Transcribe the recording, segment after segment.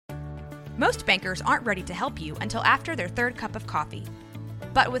Most bankers aren't ready to help you until after their third cup of coffee.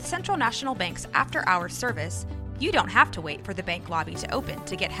 But with Central National Bank's after-hours service, you don't have to wait for the bank lobby to open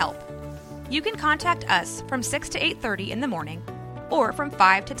to get help. You can contact us from 6 to 8:30 in the morning or from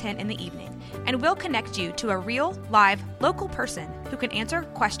 5 to 10 in the evening, and we'll connect you to a real, live, local person who can answer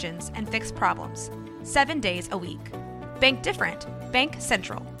questions and fix problems 7 days a week. Bank different. Bank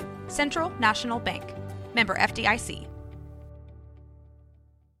Central. Central National Bank. Member FDIC.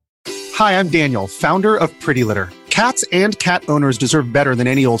 Hi, I'm Daniel, founder of Pretty Litter. Cats and cat owners deserve better than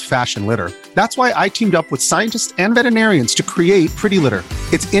any old-fashioned litter. That's why I teamed up with scientists and veterinarians to create Pretty Litter.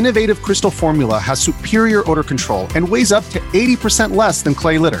 Its innovative crystal formula has superior odor control and weighs up to 80% less than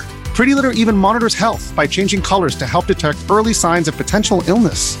clay litter. Pretty Litter even monitors health by changing colors to help detect early signs of potential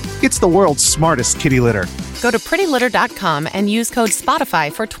illness. It's the world's smartest kitty litter. Go to prettylitter.com and use code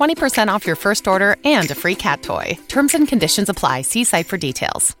SPOTIFY for 20% off your first order and a free cat toy. Terms and conditions apply. See site for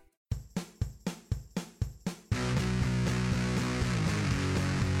details.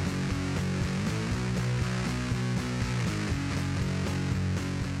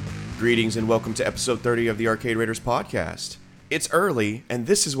 Greetings and welcome to episode 30 of the Arcade Raiders podcast. It's early, and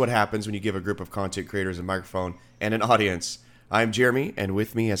this is what happens when you give a group of content creators a microphone and an audience. I'm Jeremy, and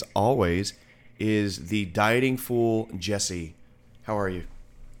with me, as always, is the dieting fool, Jesse. How are you?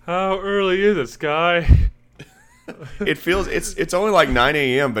 How early is it, Sky? It feels, it's only like 9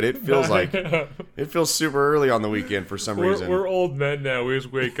 a.m., but it feels super early on the weekend for some reason. We're old men now. We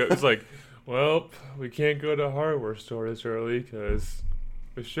just wake up. It's like, well, we can't go to a hardware store this early because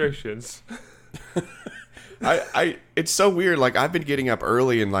restrictions. It's so weird. Like, I've been getting up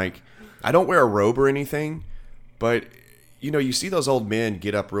early and like, I don't wear a robe or anything, but you know, you see those old men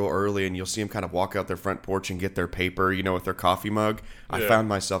get up real early and you'll see them kind of walk out their front porch and get their paper, you know, with their coffee mug. Yeah. I found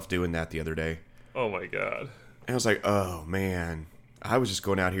myself doing that the other day. Oh my God. And I was like, oh man, I was just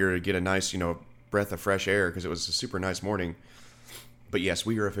going out here to get a nice, you know, breath of fresh air because it was a super nice morning. But yes,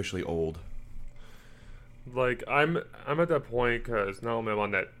 we are officially old. Like, I'm at that point because not only am I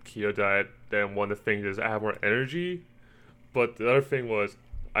on that keto diet, then one of the things is I have more energy, but the other thing was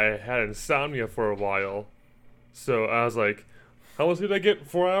I had insomnia for a while, so I was like, how much did I get?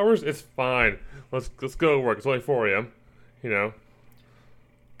 4 hours? It's fine. Let's go to work. It's only 4 a.m., you know?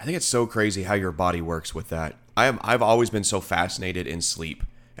 I think it's so crazy how your body works with that. I've always been so fascinated in sleep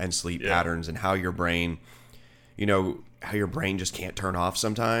and sleep patterns and how your brain, you know, how your brain just can't turn off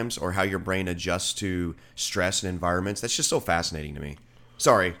sometimes, or how your brain adjusts to stress and environments. That's just so fascinating to me.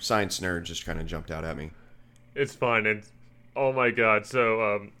 Sorry, science nerd just kind of jumped out at me. It's fine. And oh my God.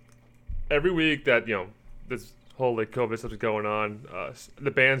 So every week that, you know, this whole like COVID stuff is going on, the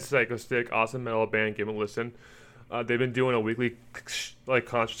band Psycho Stick, awesome metal band, give it a listen. They've been doing a weekly like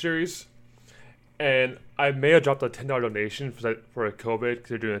concert series. And I may have dropped a $10 donation for a COVID because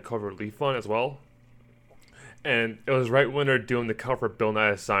they're doing a COVID relief fund as well. And it was right when they're doing the cover for Bill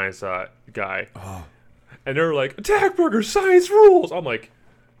Nye the Science Guy. Oh. And they're like, Attack Burger, science rules! I'm like,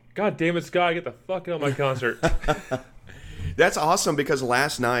 God damn it, Sky, get the fuck out of my concert. That's awesome because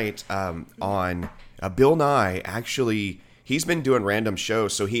last night on Bill Nye, actually, he's been doing random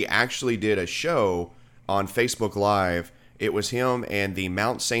shows. So he actually did a show on Facebook Live. It was him and the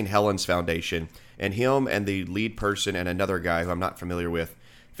Mount St. Helens Foundation. And him and the lead person and another guy who I'm not familiar with.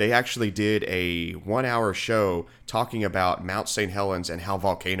 They actually did a 1 hour show talking about Mount St. Helens and how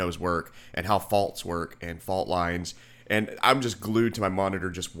volcanoes work and how faults work and fault lines. And I'm just glued to my monitor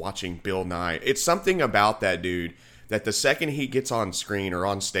just watching Bill Nye. It's something about that dude that the second he gets on screen or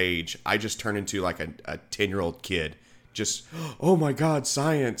on stage, I just turn into like a 10-year-old kid. Just, oh my God,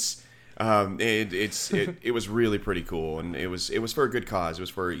 science. It was really pretty cool. And it was for a good cause. It was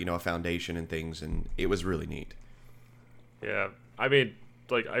for, you know, a foundation and things. And it was really neat. Yeah. I mean,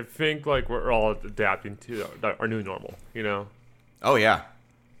 like, I think, like, we're all adapting to our new normal, you know? Oh, yeah.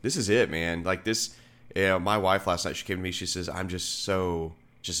 This is it, man. Like, this, you know, my wife last night, she came to me, she says, I'm just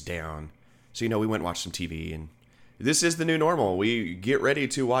down. So, you know, we went and watched some TV, and this is the new normal. We get ready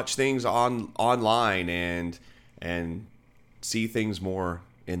to watch things online and see things more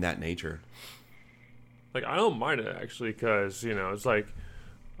in that nature. Like, I don't mind it, actually, because, you know, it's like,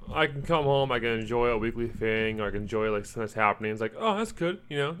 I can come home, I can enjoy a weekly thing, or I can enjoy like something that's happening. It's like, oh, that's good,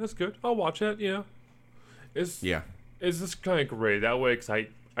 you know, that's good. I'll watch that, you know. It's just kind of great that way because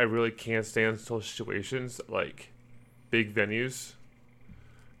I really can't stand social situations like big venues.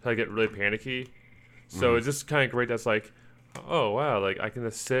 I get really panicky. So it's just kind of great. That's like, oh wow, like I can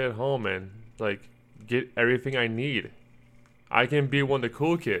just sit at home and like get everything I need. I can be one of the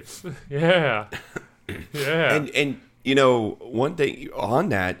cool kids. Yeah. And you know, one thing on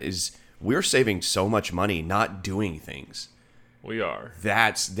that is we're saving so much money not doing things. We are.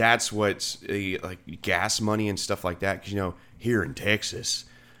 That's what's like gas money and stuff like that. Because here in Texas,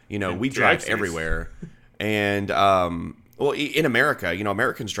 we drive everywhere, and well, in America,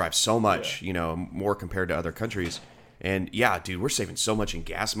 Americans drive so much, more compared to other countries, and yeah, dude, we're saving so much in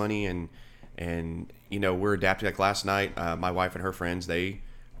gas money, and we're adapting. Like last night, my wife and her friends, they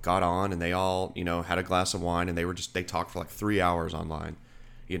got on and they all had a glass of wine, and they talked for like 3 hours online,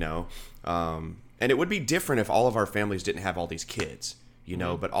 and it would be different if all of our families didn't have all these kids,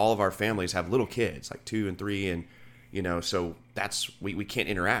 but all of our families have little kids, like 2 and 3, and so that's we can't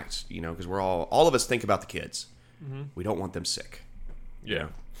interact, because we're all of us think about the kids. Mm-hmm. We don't want them sick. Yeah.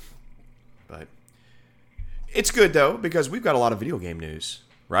 But it's good though, because we've got a lot of video game news,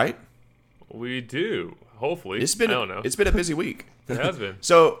 right? We do. Hopefully. I don't know. It's been a busy week. It has been.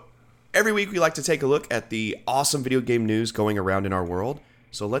 So every week we like to take a look at the awesome video game news going around in our world.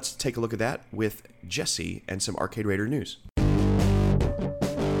 So let's take a look at that with Jesse and some Arcade Raider news.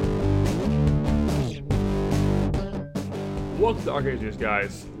 Welcome to Arcade News,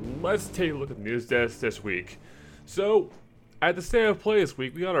 guys. Let's take a look at the news desk this week. So, at the State of Play this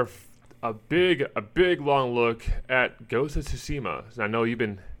week, we got a big long look at Ghost of Tsushima. So I know you've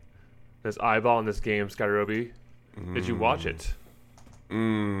been this eyeball in this game, Skyrobi. Did you watch it?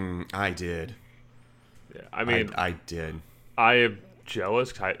 I did. Yeah, I mean, I did. I am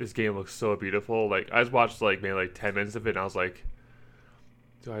jealous. This game looks so beautiful. Like, I just watched maybe 10 minutes of it, and I was like,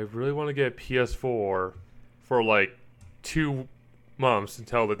 do I really want to get a PS4 for 2 months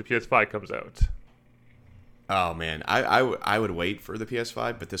until the PS5 comes out? Oh man, I would wait for the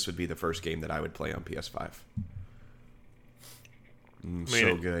PS5, but this would be the first game that I would play on PS5.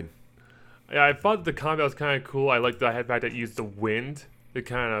 So good. Yeah, I thought the combat was kind of cool. I liked the fact that it used the wind to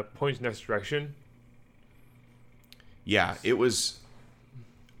kind of point in the next direction. Yeah, it was.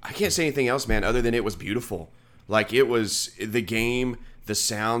 I can't say anything else, man, other than it was beautiful. Like, it was the game, the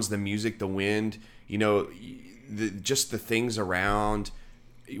sounds, the music, the wind. Just the things around.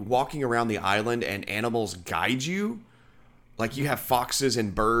 Walking around the island and animals guide you. Like, you have foxes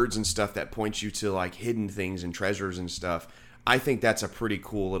and birds and stuff that point you to hidden things and treasures and stuff. I think that's a pretty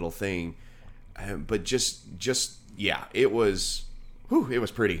cool little thing. But just yeah, it was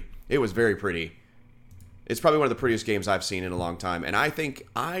pretty. It was very pretty. It's probably one of the prettiest games I've seen in a long time. And I think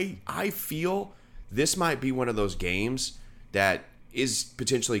I feel this might be one of those games that is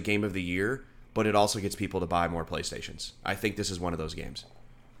potentially Game of the Year, but it also gets people to buy more PlayStations. I think this is one of those games.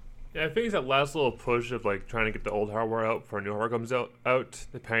 Yeah, I think it's that last little push of trying to get the old hardware out before new hardware comes out,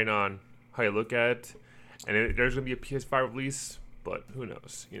 depending on how you look at it. And there's going to be a PS5 release, but who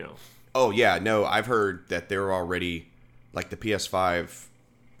knows, Oh, yeah, no, I've heard that they're already, the PS5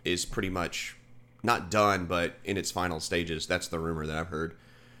 is pretty much not done, but in its final stages. That's the rumor that I've heard.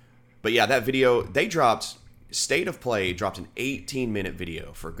 But yeah, that video, State of Play dropped an 18-minute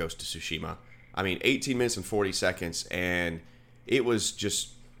video for Ghost of Tsushima. I mean, 18 minutes and 40 seconds, and it was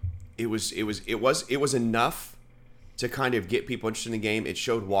just... It was enough to kind of get people interested in the game. It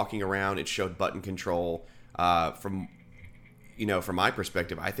showed walking around. It showed button control. From my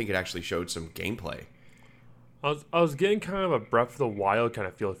perspective, I think it actually showed some gameplay. I was getting kind of a Breath of the Wild kind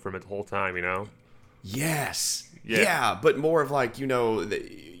of feel from it the whole time, Yes. Yeah, but more of the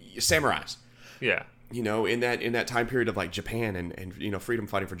samurais. Yeah. In that time period of Japan and freedom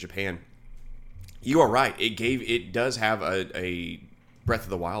fighting for Japan. You are right. It does have a Breath of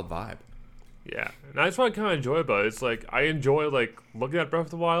the Wild vibe. Yeah, and that's what I kind of enjoy about it. It's I enjoy looking at Breath of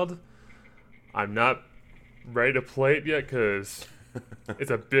the Wild. I'm not ready to play it yet because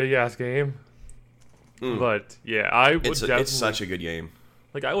it's a big ass game. But yeah, it's such a good game.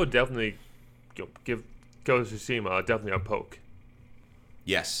 I would definitely give Ghost of Tsushima definitely a poke.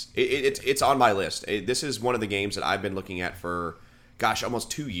 Yes, it's on my list. This is one of the games that I've been looking at for, almost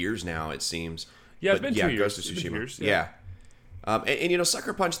 2 years now. It seems. Yeah, it's been 2 years. Ghost of Tsushima. Yeah. And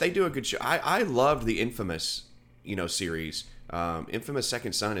Sucker Punch, they do a good show. I loved the Infamous, series. Infamous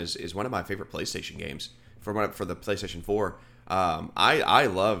Second Son is one of my favorite PlayStation games for the PlayStation 4. I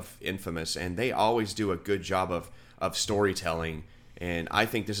love Infamous, and they always do a good job of storytelling. And I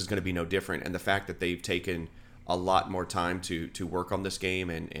think this is going to be no different. And the fact that they've taken a lot more time to work on this game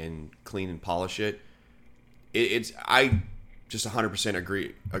and clean and polish it, I just 100%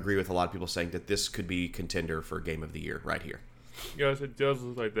 agree with a lot of people saying that this could be contender for Game of the Year right here. Yes, it does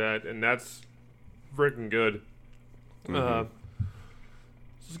look like that, and that's freaking good. Let's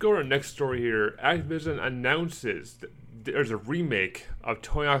go to our next story here. Activision announces that there's a remake of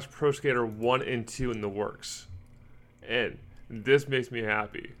Tony Hawk's Pro Skater 1 and 2 in the works. And this makes me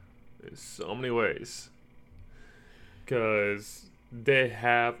happy in so many ways. Because they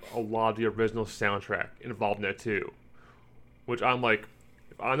have a lot of the original soundtrack involved in it too. which I'm like,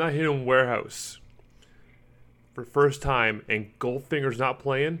 if I'm not hitting Warehouse for first time and Goldfinger's not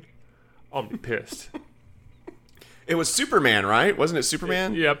playing, I'm gonna be pissed. It was Superman, right? Wasn't it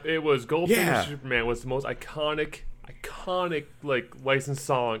Superman? Yep, it was Goldfinger Yeah. Superman was the most iconic like licensed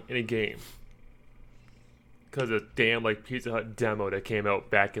song in a game. Because of the damn like Pizza Hut demo that came out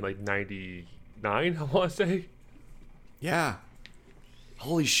back in like '99, I want to say. Yeah.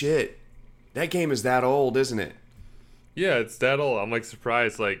 Holy shit. That game is that old, isn't it? Yeah, it's that old. I'm like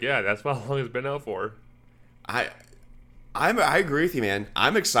surprised. Like, yeah, that's how long it's been out for. I agree with you, man.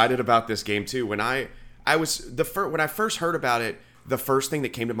 I'm excited about this game too. When I first heard about it, the first thing that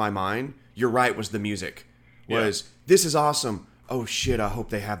came to my mind, you're right, was the music. This is awesome. Oh shit, I hope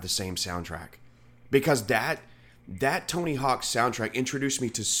they have the same soundtrack. Because that Tony Hawk soundtrack introduced me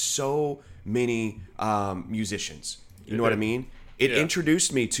to so many musicians. You know what I mean? It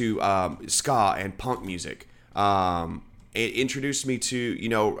introduced me to ska and punk music. It introduced me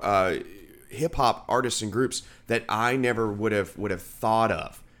to hip hop artists and groups that I never would have thought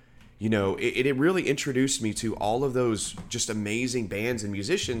of. It really introduced me to all of those just amazing bands and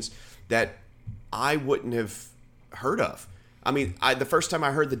musicians that I wouldn't have heard of. I mean, the first time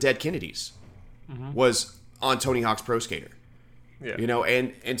I heard the Dead Kennedys was on Tony Hawk's Pro Skater. Yeah.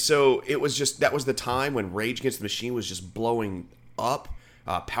 And so it was just, that was the time when Rage Against the Machine was just blowing up.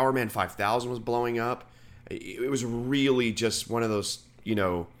 Power Man 5000 was blowing up. It was really just one of those,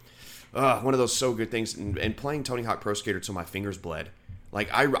 one of those so good things. And playing Tony Hawk Pro Skater till my fingers bled. Like,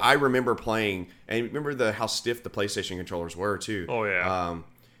 I remember playing, and remember how stiff the PlayStation controllers were, too. Oh, yeah.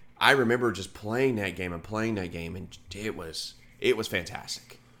 I remember just playing that game, and it was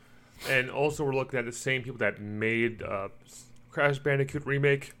fantastic. And also, we're looking at the same people that made Crash Bandicoot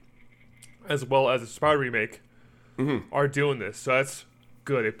remake, as well as the Spyro remake, are doing this. So that's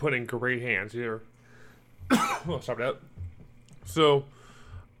good. They put in great hands here. Oh, stop that. So,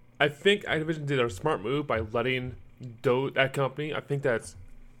 I think Activision did a smart move by letting that company. I think that's,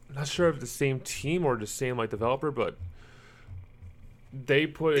 I'm not sure if it's the same team or the same like developer, but they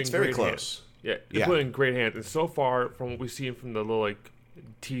put in. It's very great close. Hands. Yeah, they put in great hands. And so far, from what we've seen from the little like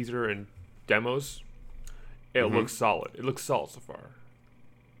teaser and demos, it looks solid. It looks solid so far.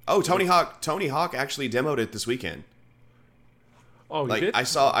 Oh, Tony Hawk actually demoed it this weekend. Oh, like, you did? I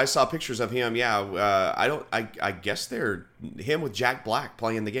saw pictures of him. Yeah, I guess they're him with Jack Black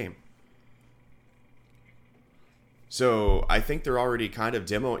playing the game. So I think they're already kind of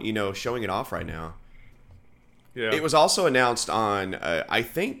showing it off right now. Yeah. It was also announced on,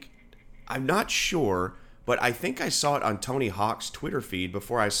 I'm not sure, but I think I saw it on Tony Hawk's Twitter feed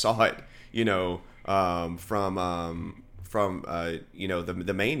before I saw it, from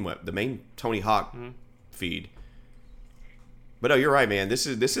the main Tony Hawk feed. But no, you're right, man. This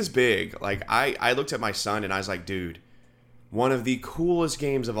is big. Like, I looked at my son and I was like, dude, one of the coolest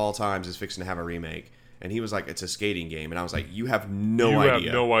games of all times is fixing to have a remake. And he was like, it's a skating game. And I was like, you have no idea. You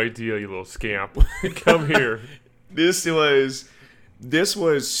have no idea, you little scamp. Come here. This was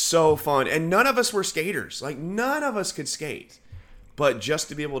so fun. And none of us were skaters. Like, none of us could skate. But just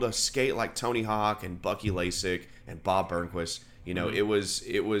to be able to skate like Tony Hawk and Bucky Lasek and Bob Burnquist,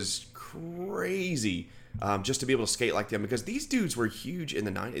 it was crazy just to be able to skate like them. Because these dudes were huge in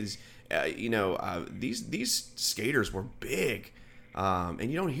the 90s. These skaters were big. And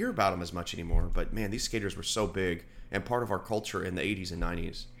you don't hear about them as much anymore. But, man, these skaters were so big and part of our culture in the 80s and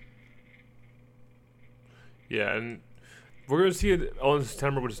 90s. Yeah, and we're going to see it in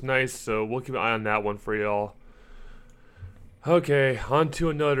September, which is nice. So we'll keep an eye on that one for y'all. Okay, on to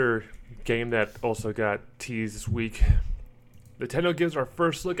another game that also got teased this week. Nintendo gives our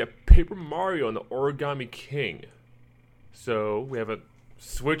first look at Paper Mario and the Origami King. So we have a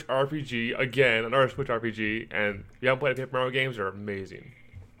Switch RPG, again, another Switch RPG, and if you haven't played Paper Mario games, they're amazing.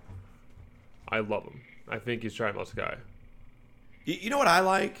 I love them. I think he's trying most guy. You know what I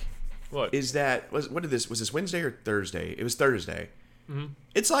like? What? Was this Wednesday or Thursday? It was Thursday. Mm-hmm.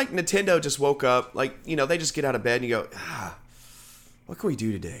 It's like Nintendo just woke up, like, they just get out of bed and you go, what can we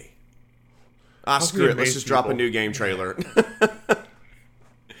do today? Screw it, let's just drop a new game trailer.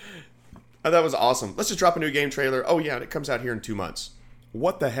 That was awesome. Let's just drop a new game trailer. Oh yeah, and it comes out here in 2 months.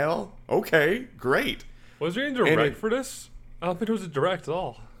 What the hell? Okay, great. Was there any direct for this? I don't think it was a direct at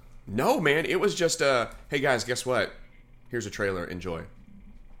all. No, man. It was just hey guys, guess what? Here's a trailer. Enjoy.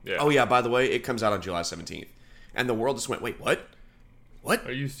 Yeah. Oh yeah, by the way, it comes out on July 17th. And the world just went, wait, what? What?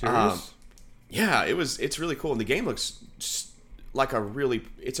 Are you serious? Yeah, it's really cool. And the game looks like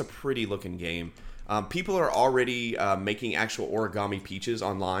it's a pretty looking game. People are already making actual origami peaches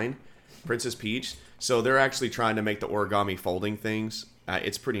online, Princess Peach. So they're actually trying to make the origami folding things.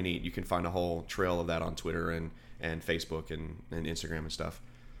 It's pretty neat. You can find a whole trail of that on Twitter and and Facebook and Instagram and stuff.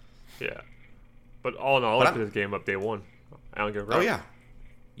 Yeah. But all in all, But I picked this game up day one. I don't give a crap. Oh, yeah.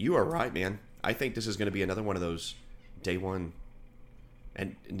 You are right, man. I think this is going to be another one of those day one,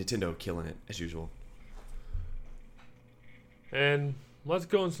 and Nintendo killing it, as usual. And let's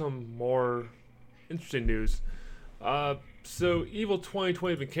go on some more interesting news. So Evil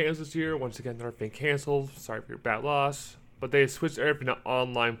 2020 has been canceled this year. Once again, they're being canceled. Sorry for your bad loss. But they switched everything to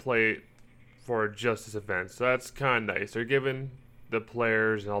online play for just this event. So that's kind of nice. They're giving the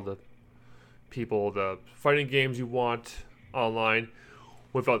players and all the people the fighting games you want online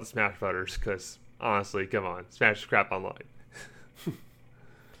without the Smash Brothers. Because honestly, come on, Smash is crap online.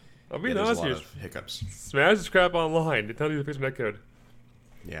 I'll be There's honest a lot here. of hiccups. Smash is crap online. They tell you to fix that code.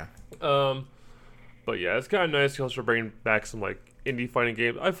 Yeah. But yeah, it's kind of nice because we're bringing back some like indie fighting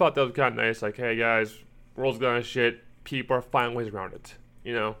games. I thought that was kind of nice. Like, hey guys, world's gone to shit. People are finding ways around it.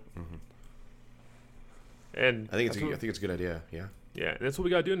 You know. Mm-hmm. And I think it's a good idea. Yeah. yeah, and that's what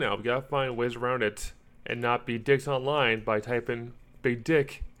we gotta do now. We gotta find ways around it and not be dicks online by typing "big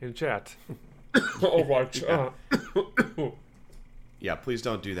dick" in chat. Overwatch. Yeah. Please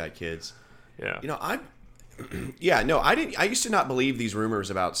don't do that, kids. Yeah. You know, yeah, no, I didn't. I used to not believe these rumors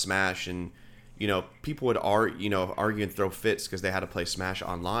about Smash, and people would argue and throw fits because they had to play Smash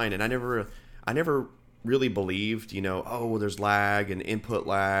online, and I never really believed, oh, well, there's lag and input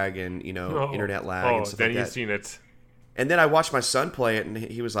lag and internet lag and stuff then like that. you've seen it. And then I watched my son play it, and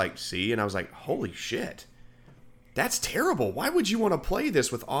he was like, "See," and I was like, "Holy shit, that's terrible! Why would you want to play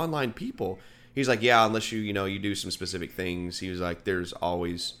this with online people?" He's like, "Yeah, unless you do some specific things." He was like,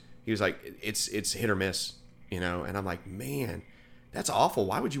 it's hit or miss, and I'm like, man, that's awful.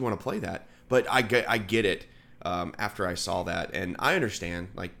 Why would you want to play that? But I get it after I saw that, and I understand.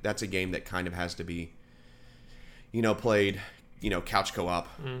 Like, that's a game that kind of has to be, played, couch co-op.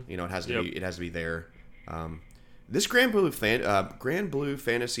 It has to be there. This Grand Blue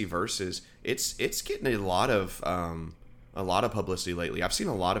Fantasy Versus, it's getting a lot of publicity lately. I've seen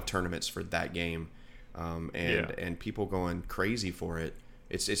a lot of tournaments for that game, and people going crazy for it.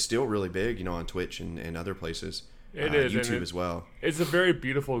 It's still really big, on Twitch and other places. It is YouTube as well. It's a very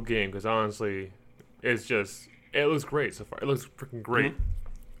beautiful game because honestly, it looks great so far. It looks freaking great.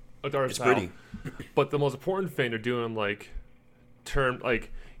 It's pretty. But the most important thing, they're doing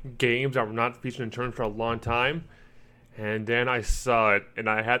games that were not featured in tournaments for a long time, and then I saw it and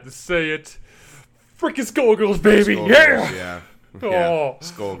I had to say it. Freaking Skullgirls, baby! Skullgirls, yeah. Oh,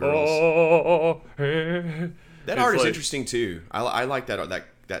 Skullgirls. Oh, That art is interesting too. I like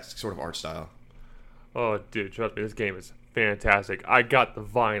that sort of art style. Oh, dude, trust me, this game is fantastic. I got the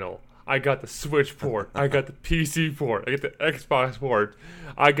vinyl. I got the Switch port. I got the PC port. I got the Xbox port.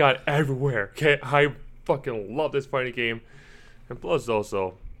 I got it everywhere. Okay, I fucking love this fighting game. And plus,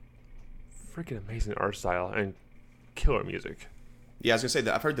 also, freaking amazing art style and killer music. Yeah, I was gonna say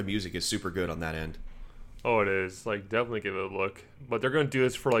that I've heard the music is super good on that end. Oh, it is. Like, definitely give it a look. But they're gonna do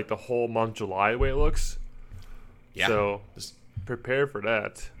this for like the whole month July, the way it looks. Yeah. So prepare for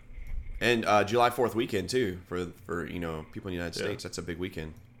that. And July 4th weekend too for people in the United States. That's a big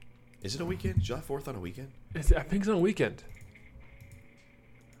weekend. Is it a weekend? July 4th on a weekend? I think it's on a weekend.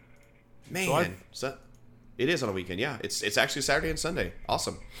 Man, it is on a weekend. Yeah, it's actually Saturday and Sunday.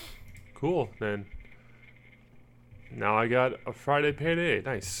 Awesome. Cool. Then now I got a Friday payday.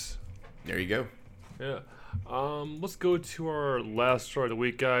 Nice. There you go. Yeah. Let's go to our last story of the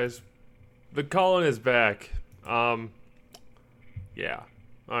week, guys. The Colin is back. Yeah.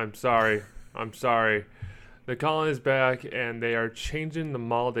 I'm sorry. The Colin is back, and they are changing the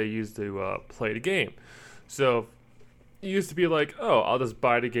model they use to play the game. So, it used to be like, oh, I'll just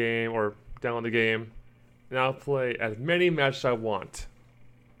buy the game or download the game, and I'll play as many matches as I want.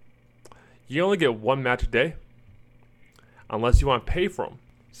 You only get one match a day, unless you want to pay for them.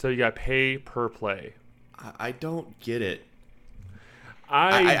 So, you got to pay per play. I don't get it.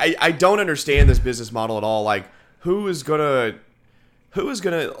 I don't understand this business model at all. Like, who is gonna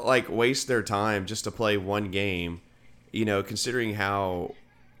like waste their time just to play one game? Considering how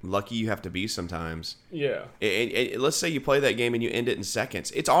lucky you have to be sometimes. Yeah. Let's say you play that game and you end it in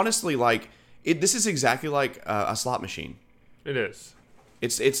seconds. It's honestly like this is exactly like a slot machine. It is.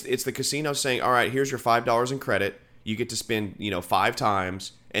 It's the casino saying, all right, here's your $5 in credit. You get to spend 5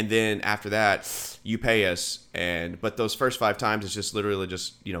 times. And then after that, you pay us. But those first 5 times is just literally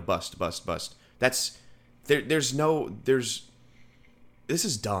just bust. That's there's this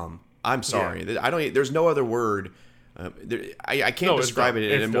is dumb. I'm sorry. Yeah. There's no other word. I can't describe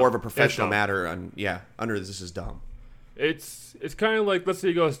it in more of a professional matter. Under this is dumb. It's kind of like, let's say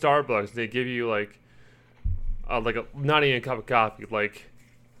you go to Starbucks and they give you like not even a cup of coffee, like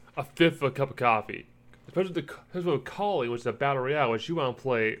a fifth of a cup of coffee. especially with Calling, which is a battle royale, which you want to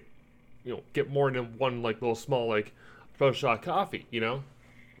play, get more than one like little small like pro shot coffee.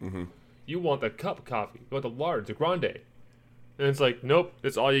 Mm-hmm. You want the cup of coffee. You want the large, the grande. And it's like, nope,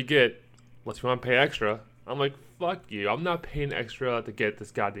 that's all you get. Unless you want to pay extra. I'm like, fuck you. I'm not paying extra to get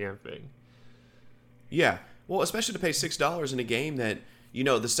this goddamn thing. Yeah. Well, especially to pay $6 in a game that,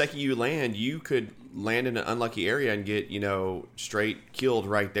 the second you land, you could land in an unlucky area and get, straight killed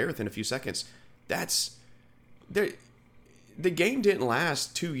right there within a few seconds. The game didn't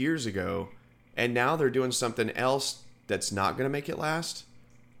last 2 years ago, and now they're doing something else that's not going to make it last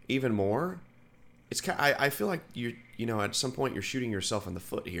even more. I feel like at some point you're shooting yourself in the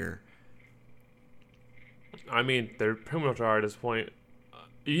foot here. I mean, they're pretty much are at this point.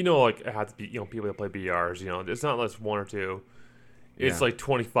 It has to be, people that play BRs, it's not less one or two. It's like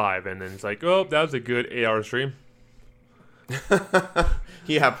 25, and then it's like, oh, that was a good 8-hour stream.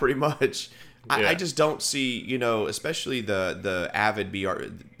 Yeah, pretty much. Yeah. I just don't see, especially the avid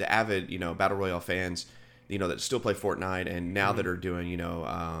Battle Royale fans, that still play Fortnite, and now that are doing,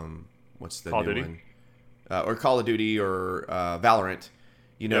 what's the Call of new Duty? one? Or Call of Duty or Valorant,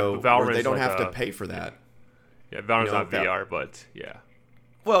 Valorant where they don't like have to pay for that. Yeah, Valorant's not VR, but yeah.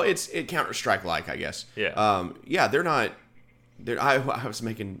 Well, it Counter-Strike like, I guess. Yeah. They're not. I was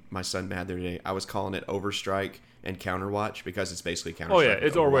making my son mad the other day. I was calling it Overstrike and Counterwatch because it's basically Counter-Strike. Oh yeah,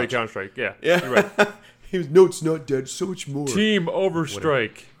 it's already Counter-Strike. Yeah. Yeah. You're right. He was, no, it's not dead. So much more. Team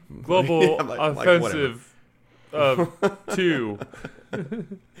Overstrike, global offensive of 2.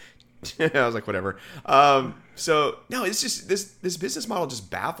 I was like, whatever. So no, it's just this business model just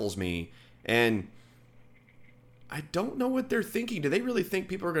baffles me, and I don't know what they're thinking. Do they really think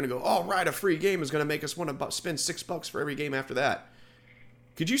people are going to go, oh, right, a free game is going to make us want to spend $6 for every game after that?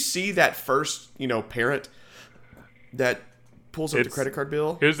 Could you see that first, parent that pulls up the credit card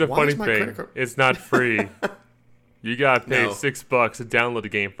bill? Here's the funny thing. It's not free. You got to pay $6 to download the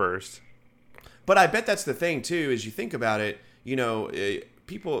game first. But I bet that's the thing, too, is you think about it,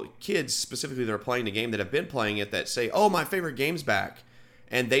 kids specifically that are playing the game that have been playing it that say, oh, my favorite game's back.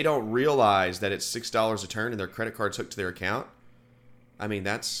 And they don't realize that it's $6 a turn and their credit card's hooked to their account. I mean,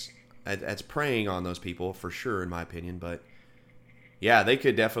 that's preying on those people for sure, in my opinion. But yeah, they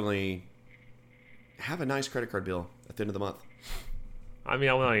could definitely have a nice credit card bill at the end of the month. I mean,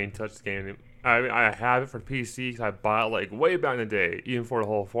 I won't even touch the game. I have it for PC because I bought it like way back in the day, even for the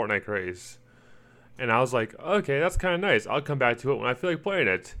whole Fortnite craze. And I was like, okay, that's kind of nice. I'll come back to it when I feel like playing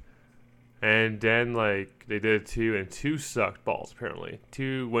it. And then, they did 2, and 2 sucked balls, apparently.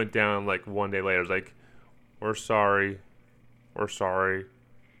 2 went down, one day later. It was like, we're sorry.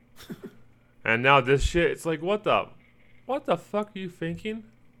 And now this shit, it's like, what the fuck are you thinking?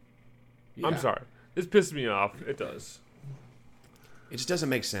 Yeah. I'm sorry. This pisses me off. It does. It just doesn't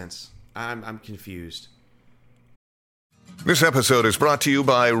make sense. I'm confused. This episode is brought to you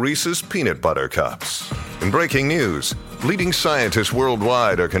by Reese's Peanut Butter Cups. In breaking news, leading scientists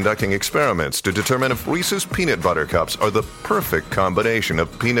worldwide are conducting experiments to determine if Reese's Peanut Butter Cups are the perfect combination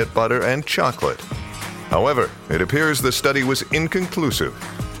of peanut butter and chocolate. However, it appears the study was inconclusive,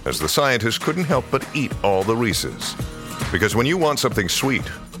 as the scientists couldn't help but eat all the Reese's. Because when you want something sweet,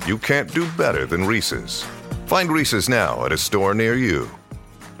 you can't do better than Reese's. Find Reese's now at a store near you.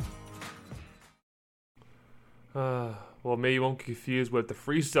 Well, maybe you won't get confused with the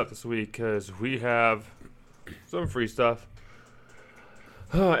free stuff this week, because we have some free stuff.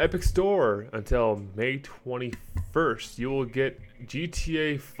 Epic Store until May 21st. You will get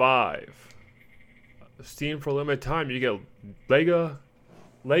GTA 5. Steam for a limited time. You get Lego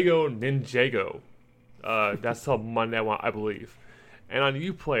Ninjago. That's till Monday, I believe. And on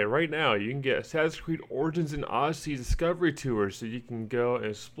Uplay right now, you can get Assassin's Creed Origins and Odyssey Discovery Tours, so you can go and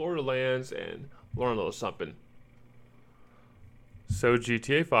explore the lands and learn a little something. So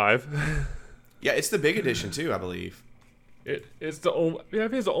GTA 5. Yeah, it's the big edition too, I believe. It's the only. Yeah, I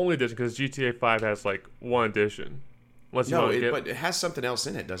think it's the only edition because GTA 5 has one edition. But it has something else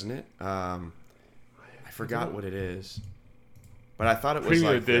in it, doesn't it? I forgot what it is. But I thought it was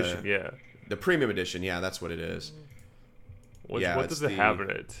premium edition. The premium edition. Yeah, that's what it is. What does it have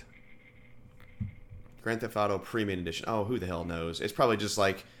in it? Grand Theft Auto Premium Edition. Oh, who the hell knows? It's probably just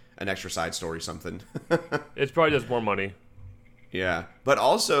like an extra side story, something. It's probably just more money. Yeah, but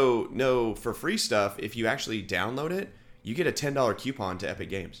also, no, for free stuff, if you actually download it, you get a $10 coupon to Epic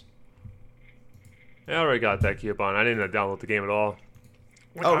Games. I already got that coupon. I didn't download the game at all.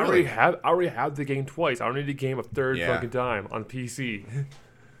 Oh, really? I already have the game twice. I don't need the game a third fucking time on PC.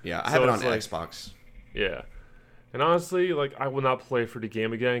 Yeah, I have it on Xbox. Yeah. And honestly, I will not play for the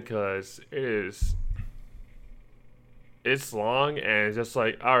game again because it's long and it's just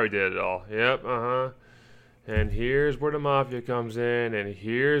I already did it all. Yep, and here's where the mafia comes in, and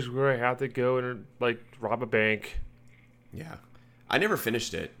here's where I have to go and like rob a bank. Yeah. I never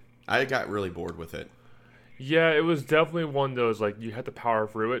finished it. I got really bored with it. Yeah, it was definitely one of those, like, you had to power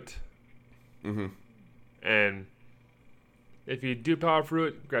through it. Mm-hmm. And if you do power through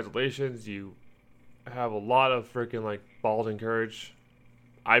it, congratulations, you have a lot of freaking, like, balls and courage.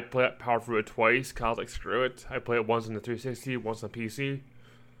 I power through it twice, because I was like, screw it. I played it once on the 360, once on PC.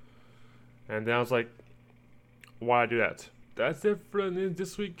 And then I was like, why do that? That's it for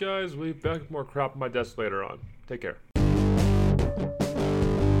this week, guys. We'll be back with more crap on my desk later on. Take care.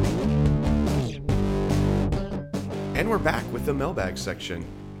 And we're back with the mailbag section.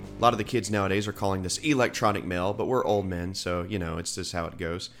 A lot of the kids nowadays are calling this electronic mail, but we're old men, so, it's just how it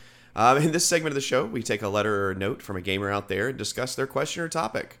goes. In this segment of the show, we take a letter or a note from a gamer out there and discuss their question or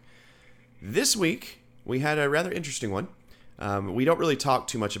topic. This week, we had a rather interesting one. We don't really talk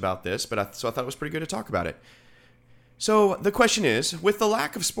too much about this, but so I thought it was pretty good to talk about it. So the question is, with the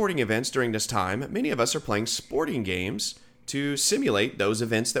lack of sporting events during this time, many of us are playing sporting games to simulate those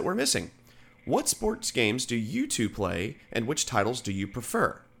events that we're missing. What sports games do you two play, and which titles do you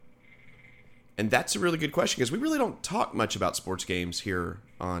prefer? And that's a really good question, because we really don't talk much about sports games here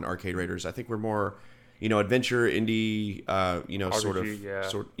on Arcade Raiders. I think we're more, adventure, indie,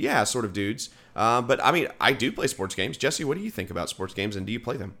 RPG, sort of dudes. But I mean, I do play sports games. Jesse, what do you think about sports games, and do you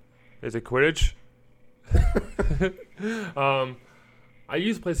play them? Is it Quidditch? I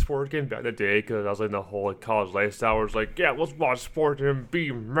used to play sports games back in the day because I was in the whole college lifestyle where it's like, yeah, let's watch sports and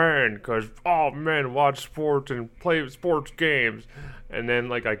be men because all men watch sports and play sports games. And then,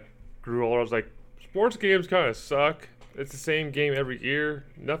 like, I grew older, I was like, sports games kind of suck. It's the same game every year.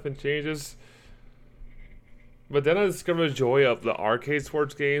 Nothing changes. But then I discovered the joy of the arcade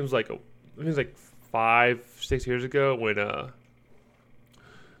sports games, like, it was like 5-6 years ago when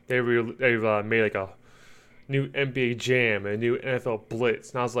they made like a new NBA Jam and a new NFL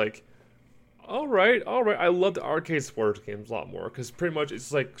Blitz, and I was like, all right. I love the arcade sports games a lot more because pretty much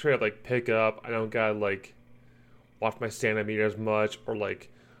it's like straight up like pick up. I don't gotta like watch my stand-up meter as much or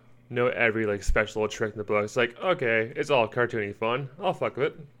like know every like special trick in the book. It's like, okay, it's all cartoony fun. I'll fuck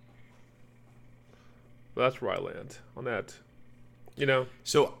with it. But that's where I land on that.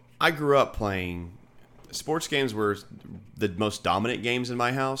 So I grew up playing sports games. Were the most dominant games in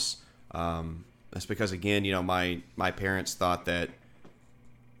my house. That's because, again, my parents thought that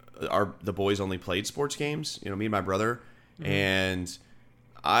the boys only played sports games. Me and my brother, and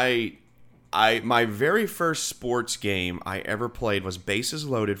my very first sports game I ever played was Bases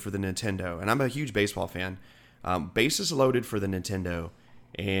Loaded for the Nintendo, and I'm a huge baseball fan. Bases Loaded for the Nintendo,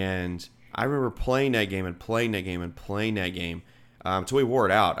 and I remember playing that game until we wore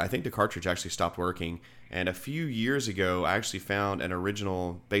it out. I think the cartridge actually stopped working. And a few years ago, I actually found an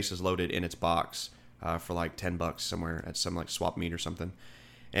original Bases Loaded in its box for like $10 somewhere at some like swap meet or something.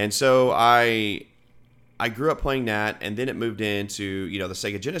 And so I grew up playing that, and then it moved into the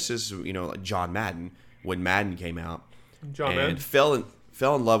Sega Genesis, like John Madden when Madden came out. Madden fell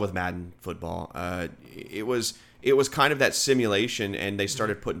in love with Madden football. It was kind of that simulation, and they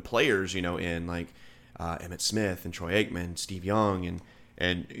started putting players in like Emmitt Smith and Troy Aikman, Steve Young,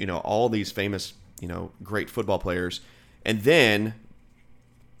 and all these famous great football players. And then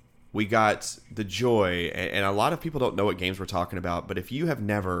we got the joy, and a lot of people don't know what games we're talking about, but if you have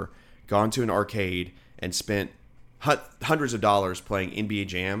never gone to an arcade and spent hundreds of dollars playing NBA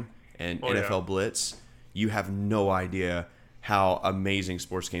Jam and NFL Blitz, you have no idea how amazing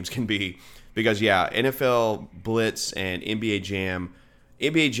sports games can be. Because, NFL Blitz and NBA Jam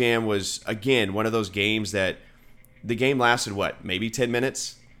was, again, one of those games that the game lasted, maybe 10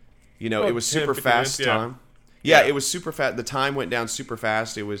 minutes? It was super fast minutes, time. Yeah, it was super fast. The time went down super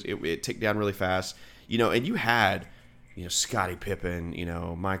fast. It ticked down really fast. And you had, Scottie Pippen,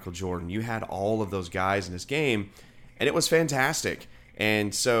 Michael Jordan. You had all of those guys in this game, and it was fantastic.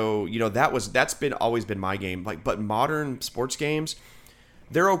 And so, that's always been my game. But modern sports games,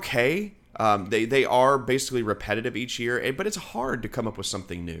 they're okay. They are basically repetitive each year, but it's hard to come up with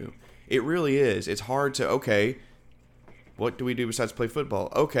something new. It really is. It's hard to what do we do besides play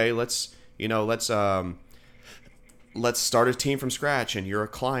football? Okay, let's start a team from scratch, and you're a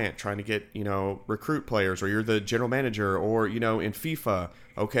client trying to get, recruit players, or you're the general manager, or, in FIFA,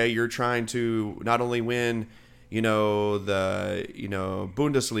 okay, you're trying to not only win, the,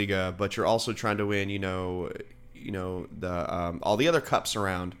 Bundesliga, but you're also trying to win, the all the other cups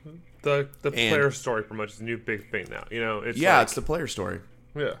around. The player story pretty much is a new big thing now. It's the player story.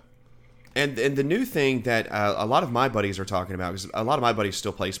 Yeah. And the new thing that a lot of my buddies are talking about, because a lot of my buddies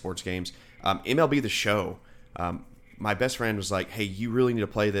still play sports games, MLB The Show. My best friend was like, hey, you really need to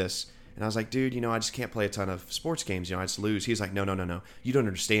play this. And And I was like, dude, I just can't play a ton of sports games. I just lose. He's like, no. You don't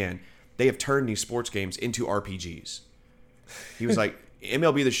understand. They have turned these sports games into RPGs. He was like,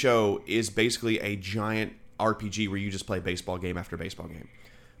 MLB The Show is basically a giant RPG where you just play baseball game after baseball game.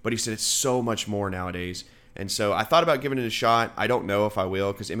 But he said it's so much more nowadays. And so I thought about giving it a shot. I don't know if I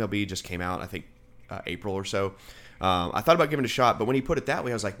will because MLB just came out, I think, April or so. I thought about giving it a shot, but when he put it that way,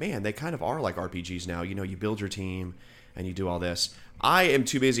 I was like, man, they kind of are like RPGs now. You build your team and you do all this. I am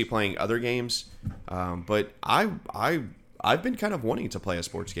too busy playing other games, but I've been kind of wanting to play a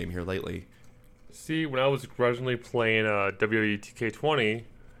sports game here lately. See, when I was originally playing WWE 2K20,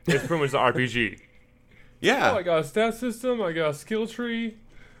 it's pretty much an RPG. Yeah. Oh, I got a stat system. I got a skill tree.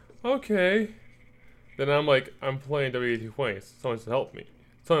 Okay. Then I'm playing WWE 2K20. Someone to help me.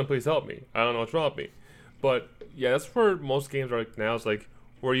 Someone please help me. I don't know what's wrong with me. But yeah, that's where most games are like now. It's like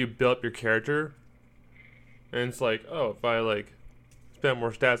where you build up your character, and it's like, oh, if I spend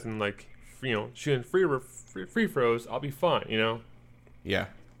more stats and shooting free throws, I'll be fine. Yeah.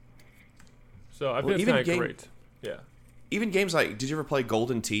 So I think it's kind of great. Yeah. Even games like, did you ever play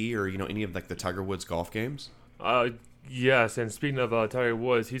Golden Tee or any of the Tiger Woods golf games? Yes. And speaking of Tiger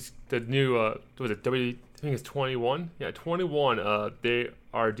Woods, he's the new I think it's 21. Yeah, 21. They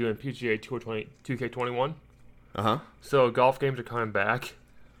are doing PGA Tour 2K21. So golf games are coming back,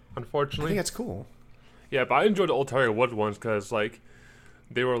 unfortunately. I think that's cool. Yeah, but I enjoyed the old Tiger Woods ones because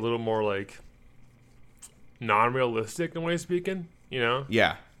they were a little more non-realistic in a way of speaking. Yeah.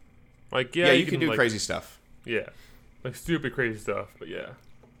 Yeah, you can do crazy stuff. Yeah, stupid crazy stuff. But yeah.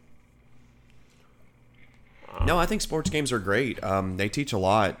 No, I think sports games are great. They teach a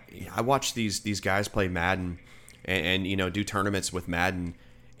lot. I watch these guys play Madden and do tournaments with Madden,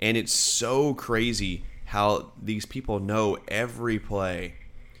 and it's so crazy how these people know every play.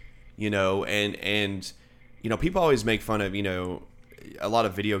 And people always make fun of a lot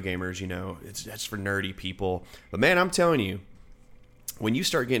of video gamers. That's for nerdy people. But man, I'm telling you, when you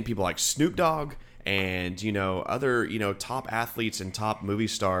start getting people like Snoop Dogg and other top athletes and top movie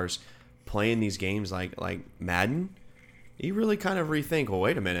stars playing these games like Madden, you really kind of rethink, well,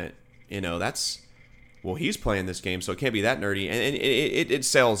 wait a minute, he's playing this game, so it can't be that nerdy, and it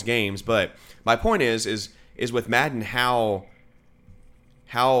sells games. But my point is with Madden how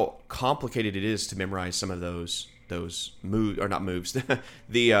complicated it is to memorize some of those moves, or not moves,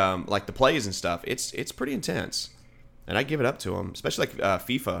 the plays and stuff. It's pretty intense, and I give it up to them, especially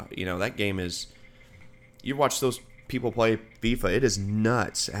FIFA. That game is, you watch those people play FIFA, it is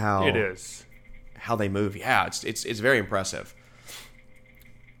nuts how they move. Yeah, it's very impressive.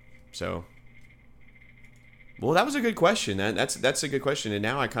 So, well, that was a good question. That's a good question, and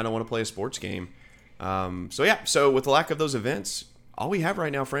now I kind of want to play a sports game. So with the lack of those events, all we have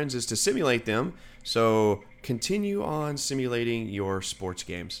right now, friends, is to simulate them. So continue on simulating your sports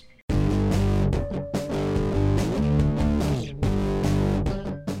games.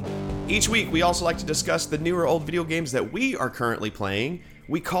 Each week, we also like to discuss the new or old video games that we are currently playing.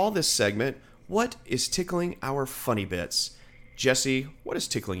 We call this segment, What is Tickling Our Funny Bits? Jesse, what is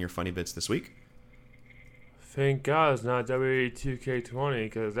tickling your funny bits this week? Thank God it's not WWE 2K20,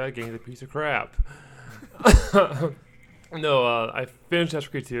 because that game's a piece of crap. No, I finished Assassin's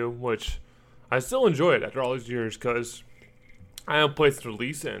Creed 2, which I still enjoy it after all these years, because I haven't played since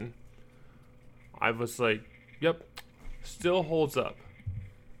release, and I was like, yep, still holds up.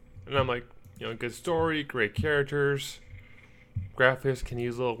 And I'm like, good story, great characters, graphics can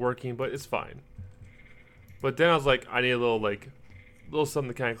use a little working, but it's fine. But then I was like, I need a little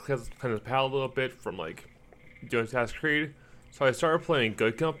something to kind of cleanse the palate a little bit from doing Assassin's Creed. So I started playing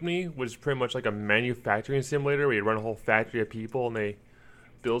Good Company, which is pretty much like a manufacturing simulator where you run a whole factory of people and they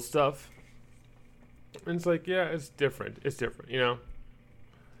build stuff. And it's like, yeah, it's different. It's different,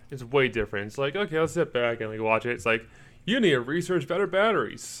 It's way different. It's like, okay, let's sit back and watch it. It's like, you need to research better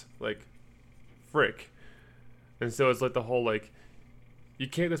batteries. Frick. And so it's the whole, you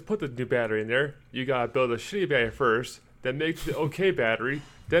can't just put the new battery in there. You gotta build a shitty battery first, then make the okay battery,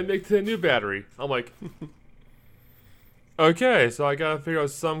 then make the new battery. I'm like, okay, so I gotta figure out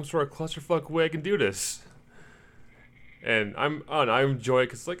some sort of clusterfuck way I can do this. And I enjoy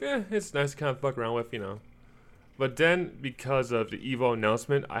it because it's nice to kind of fuck around with, But then, because of the EVO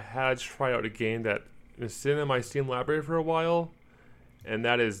announcement, I had to try out a game that is sitting in my Steam library for a while, and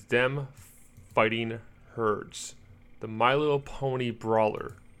that is them fighting herds. The My Little Pony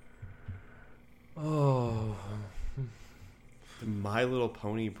Brawler. Oh. The My Little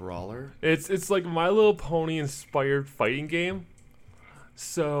Pony Brawler? It's like My Little Pony inspired fighting game.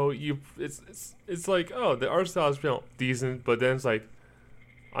 So it's like, oh, the art style is decent, but then it's like,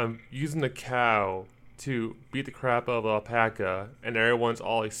 I'm using a cow to beat the crap out of an alpaca, and everyone's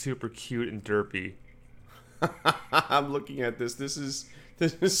all like super cute and derpy. I'm looking at this. This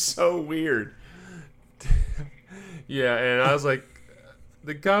is so weird. Yeah, and I was like,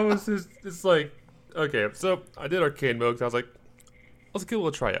 the guy was just, it's like, okay, so I did arcade mode 'cause I was like, let's give it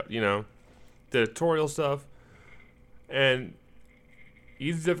a try out, the tutorial stuff, and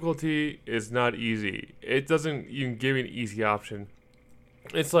easy difficulty is not easy. It doesn't even give you an easy option.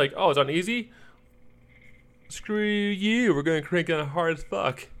 It's like, oh, it's on easy? Screw you, we're gonna crank it on hard as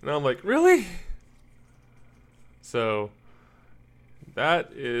fuck. And I'm like, really? So,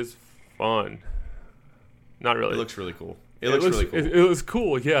 that is fun. Not really. It looks really cool. It looks really cool. It was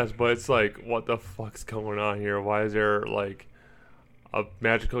cool, yes, but it's like, what the fuck's going on here? Why is there, like, a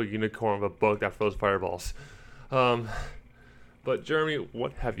magical unicorn with a book that throws fireballs? But, Jeremy,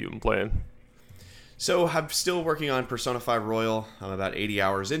 what have you been playing? So, I'm still working on Persona 5 Royal. I'm about 80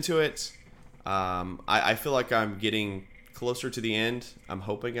 hours into it. I feel like I'm getting closer to the end. I'm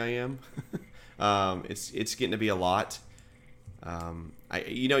hoping I am. It's getting to be a lot.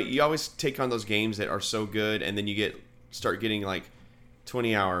 You always take on those games that are so good, and then you start getting like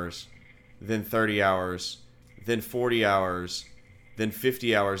 20 hours, then 30 hours, then 40 hours, then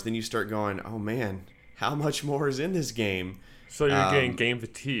 50 hours. Then you start going, oh man, how much more is in this game? So you're getting game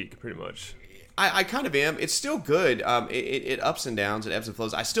fatigue, pretty much. I kind of am. It's still good. It ups and downs, it ebbs and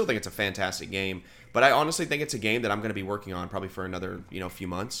flows. I still think it's a fantastic game, but I honestly think it's a game that I'm going to be working on probably for another few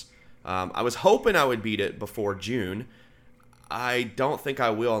months. I was hoping I would beat it before June. I don't think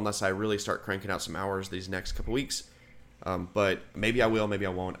I will unless I really start cranking out some hours these next couple weeks. But maybe I will, maybe I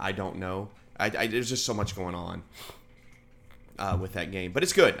won't. I don't know. There's just so much going on with that game. But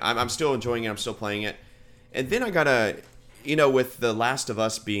it's good. I'm still enjoying it. I'm still playing it. And then I got to, with The Last of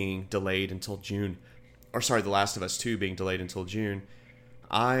Us being delayed until June, The Last of Us 2 being delayed until June,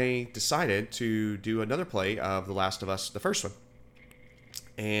 I decided to do another play of The Last of Us, the first one.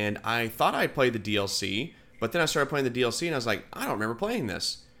 And I thought I'd play the DLC, but then I started playing the DLC and I was like, I don't remember playing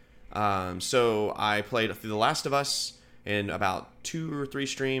this. So I played The Last of Us in about 2 or 3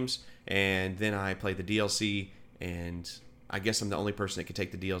 streams, and then I played the DLC, and I guess I'm the only person that could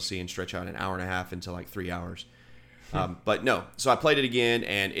take the DLC and stretch out an hour and a half into like 3 hours. But no, so I played it again,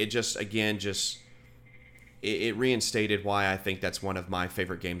 and it it reinstated why I think that's one of my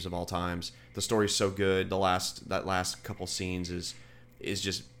favorite games of all times. The story's so good. That last couple scenes is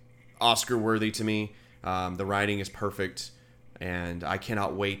just Oscar worthy to me. The writing is perfect, and I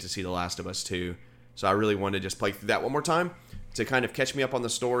cannot wait to see The Last of Us 2. So I really wanted to just play through that one more time to kind of catch me up on the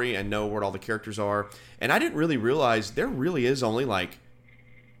story and know where all the characters are. And I didn't really realize there really is only like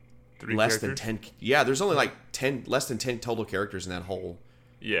less than 10. Yeah, there's only like less than 10 total characters in that whole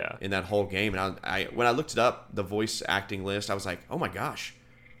game. And I when I looked it up, the voice acting list, I was like, oh my gosh,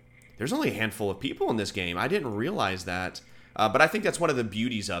 there's only a handful of people in this game. I didn't realize that. But I think that's one of the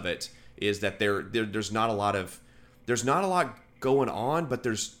beauties of it, is that there's not a lot going on, but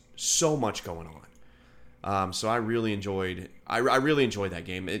there's so much going on. So I really enjoyed that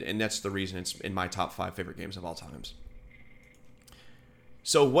game, and that's the reason it's in my top 5 favorite games of all times.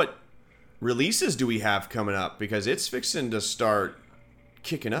 So what releases do we have coming up? Because it's fixing to start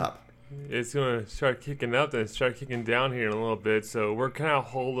kicking up. It's going to start kicking up, then start kicking down here in a little bit. So we're kind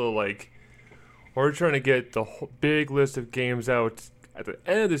of we're trying to get the whole big list of games out at the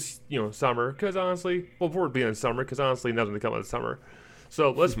end of this, summer. Because honestly, before it being in summer, because honestly, nothing to come out of summer. So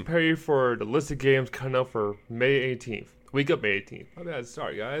let's prepare you for the list of games coming out for May 18th. Week of May 18th. My bad.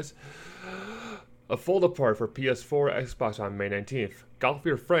 Sorry, guys. A Fold Apart for PS4, Xbox on May 19th. Golf with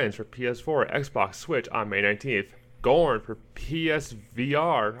Your Friends for PS4, Xbox, Switch on May 19th. Gorn for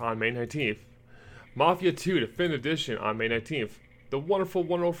PSVR on May 19th. Mafia 2 Definitive Edition on May 19th. The Wonderful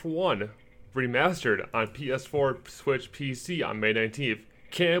 101 Remastered on PS4, Switch, PC on May 19th.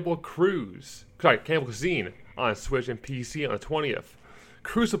 Cannibal Cuisine on Switch and PC on the 20th.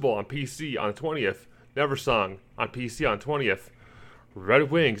 Crucible on PC on the 20th. Neversong on PC on 20th.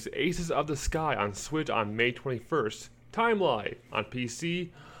 Red Wings Aces of the Sky on Switch on May 21st. Timeline on PC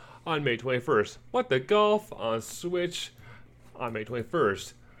on May 21st. What the Golf on Switch on May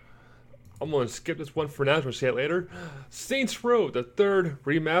 21st. I'm going to skip this one for now, we'll say it later. Saints Row, the 3rd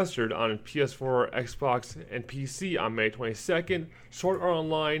Remastered on PS4, Xbox, and PC on May 22nd. Sword Art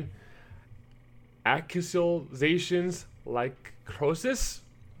Online, Accusations Like Crosis,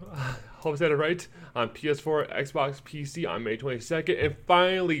 hope I said it right, on PS4, Xbox, PC on May 22nd. And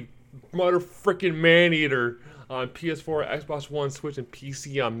finally, Mother Frickin' Maneater on PS4, Xbox One, Switch, and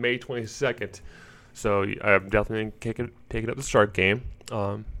PC on May 22nd. So I'm definitely taking up the start game.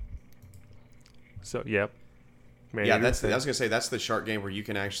 I was gonna say that's the shark game where you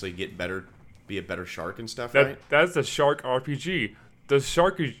can actually get better be a better shark and stuff, right? That's the Shark RPG. The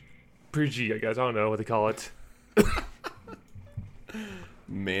Shark RPG, I guess. I don't know what they call it.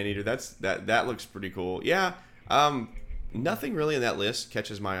 Maneater, that looks pretty cool. Yeah, nothing really in that list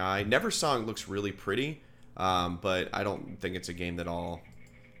catches my eye. Neversong looks really pretty, but I don't think it's a game that I'll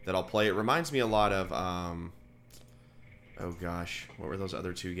play. It reminds me a lot of oh gosh, what were those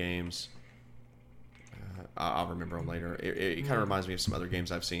other two games? I'll remember them later. It kind of reminds me of some other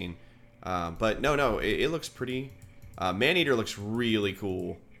games I've seen, but no, it looks pretty. Maneater looks really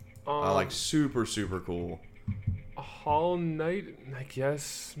cool, like super cool. Hollow Knight, I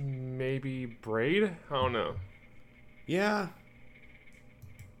guess maybe Braid. I don't know. Yeah,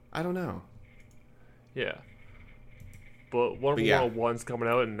 I don't know. Yeah, but Wonderful 101's coming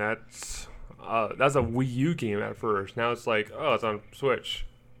out, and that's a Wii U game at first. Now it's like, oh, it's on Switch.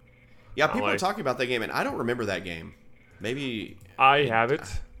 Yeah, people are talking about that game, and I don't remember that game. Maybe I have it,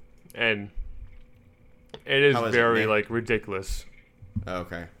 and it is very ridiculous.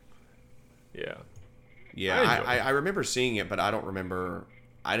 Okay. Yeah. Yeah, I remember seeing it, but I don't remember.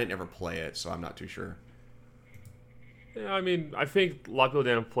 I didn't ever play it, so I'm not too sure. Yeah, I mean, I think a lot of people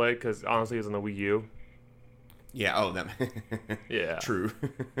didn't play it because honestly, it was on the Wii U. Yeah. Oh, that. Yeah. True.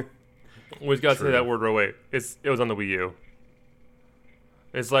 We got to say that word right away. It was on the Wii U.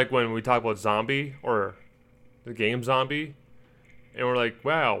 It's like when we talk about Zombie or the game Zombie, and we're like,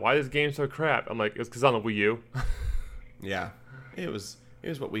 "Wow, why is this game so crap?" I'm like, "It's because it's on the Wii U." Yeah, it was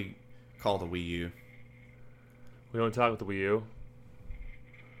what we call the Wii U. We don't talk with the Wii U.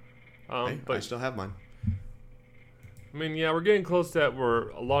 But I still have mine. I mean, yeah, we're getting close to that. Where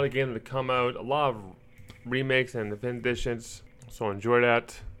a lot of games that come out, a lot of remakes and definitive editions. So enjoy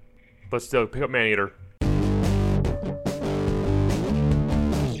that. But still, pick up Maneater.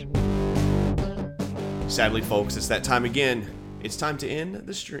 Sadly, folks, it's that time again. It's time to end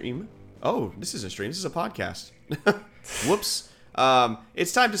the stream. Oh, this is a stream. This is a podcast. Whoops.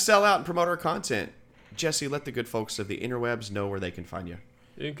 It's time to sell out and promote our content. Jesse, let the good folks of the interwebs know where they can find you.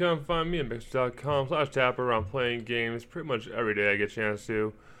 You can come find me at mixer.com/tapper. I'm playing games pretty much every day I get a chance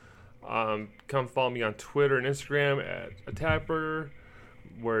to. Come follow me on Twitter and Instagram at Tapper,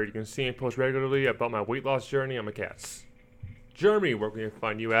 where you can see me post regularly about my weight loss journey on my cats. Jeremy, where can we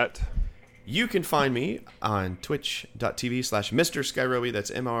find you at? You can find me on twitch.tv/Mr. Skyroby.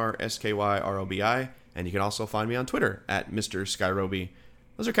 That's MrSkyRobi. And you can also find me on Twitter at Mr. Skyroby.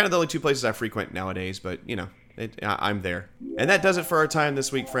 Those are kind of the only two places I frequent nowadays, but, you know, I'm there. And that does it for our time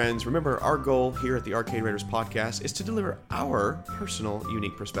this week, friends. Remember, our goal here at the Arcade Raiders podcast is to deliver our personal,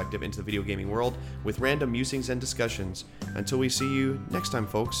 unique perspective into the video gaming world with random musings and discussions. Until we see you next time,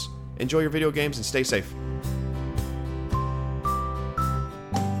 folks, enjoy your video games and stay safe.